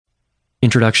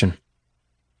Introduction.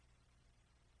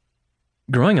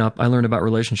 Growing up, I learned about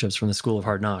relationships from the School of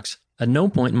Hard Knocks. At no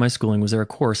point in my schooling was there a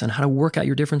course on how to work out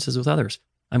your differences with others.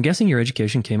 I'm guessing your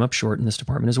education came up short in this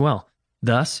department as well.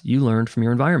 Thus, you learned from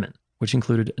your environment, which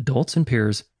included adults and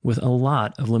peers with a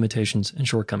lot of limitations and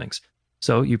shortcomings.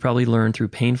 So you probably learned through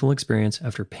painful experience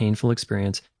after painful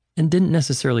experience and didn't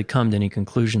necessarily come to any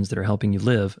conclusions that are helping you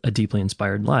live a deeply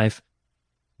inspired life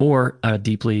or a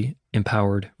deeply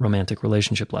empowered romantic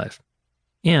relationship life.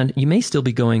 And you may still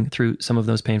be going through some of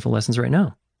those painful lessons right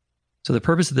now. So the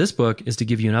purpose of this book is to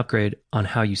give you an upgrade on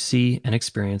how you see and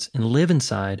experience and live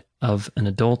inside of an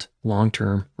adult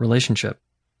long-term relationship.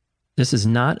 This is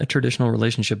not a traditional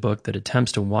relationship book that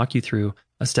attempts to walk you through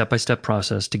a step-by-step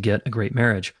process to get a great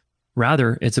marriage.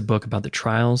 Rather, it's a book about the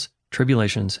trials,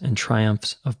 tribulations, and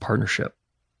triumphs of partnership,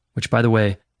 which, by the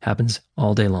way, happens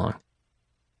all day long.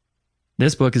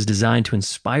 This book is designed to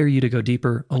inspire you to go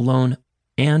deeper alone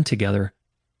and together,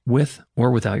 with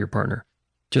or without your partner.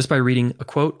 Just by reading a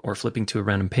quote or flipping to a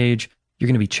random page, you're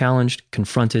going to be challenged,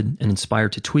 confronted, and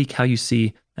inspired to tweak how you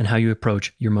see and how you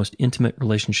approach your most intimate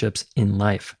relationships in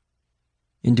life.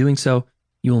 In doing so,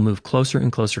 you will move closer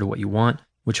and closer to what you want,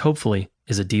 which hopefully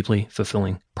is a deeply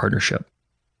fulfilling partnership.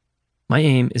 My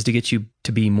aim is to get you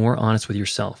to be more honest with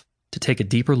yourself, to take a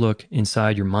deeper look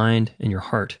inside your mind and your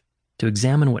heart, to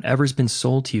examine whatever's been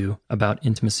sold to you about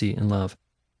intimacy and love.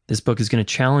 This book is going to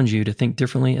challenge you to think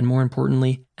differently and, more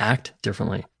importantly, act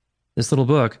differently. This little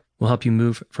book will help you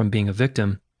move from being a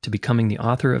victim to becoming the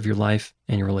author of your life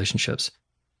and your relationships.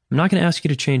 I'm not going to ask you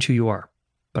to change who you are,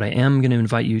 but I am going to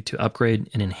invite you to upgrade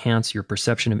and enhance your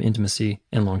perception of intimacy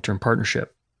and long-term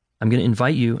partnership. I'm going to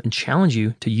invite you and challenge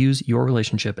you to use your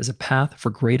relationship as a path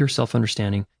for greater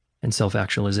self-understanding and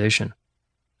self-actualization.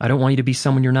 I don't want you to be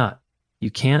someone you're not. You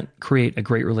can't create a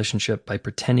great relationship by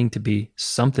pretending to be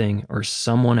something or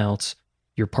someone else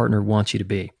your partner wants you to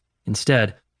be.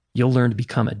 Instead, you'll learn to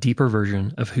become a deeper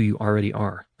version of who you already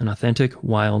are, an authentic,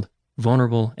 wild,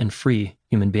 vulnerable, and free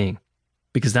human being.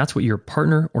 Because that's what your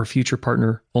partner or future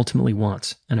partner ultimately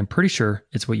wants, and I'm pretty sure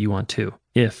it's what you want too,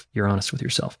 if you're honest with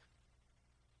yourself.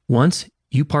 Once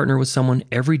you partner with someone,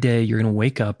 every day you're going to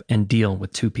wake up and deal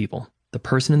with two people, the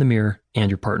person in the mirror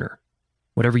and your partner.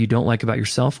 Whatever you don't like about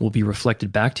yourself will be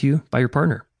reflected back to you by your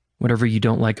partner. Whatever you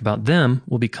don't like about them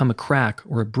will become a crack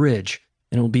or a bridge,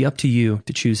 and it will be up to you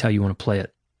to choose how you want to play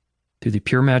it. Through the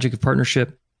pure magic of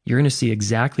partnership, you're going to see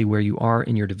exactly where you are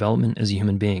in your development as a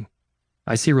human being.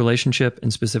 I see relationship,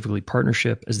 and specifically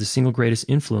partnership, as the single greatest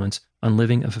influence on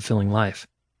living a fulfilling life.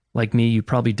 Like me, you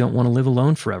probably don't want to live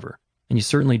alone forever, and you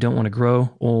certainly don't want to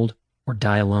grow old or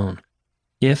die alone.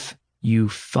 If you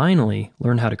finally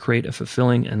learn how to create a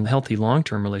fulfilling and healthy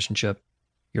long-term relationship,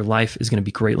 your life is going to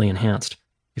be greatly enhanced.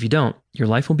 If you don't, your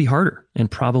life will be harder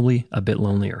and probably a bit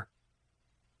lonelier.